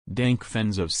Dank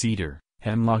fens of cedar,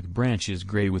 hemlock branches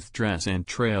gray with dress and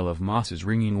trail of mosses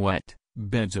wringing wet,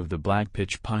 beds of the black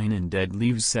pitch pine and dead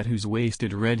leaves set whose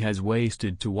wasted red has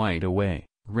wasted to white away,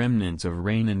 remnants of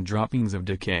rain and droppings of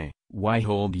decay. Why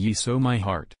hold ye so my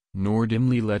heart, nor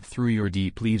dimly let through your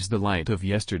deep leaves the light of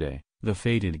yesterday, the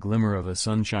faded glimmer of a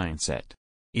sunshine set?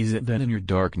 Is it that in your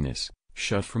darkness,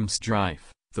 shut from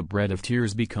strife, the bread of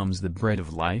tears becomes the bread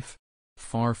of life?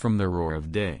 Far from the roar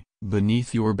of day,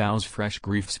 beneath your boughs fresh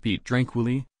griefs beat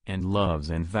tranquilly, and loves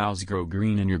and vows grow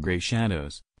green in your gray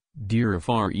shadows. Dearer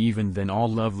far even than all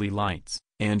lovely lights,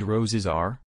 and roses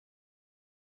are,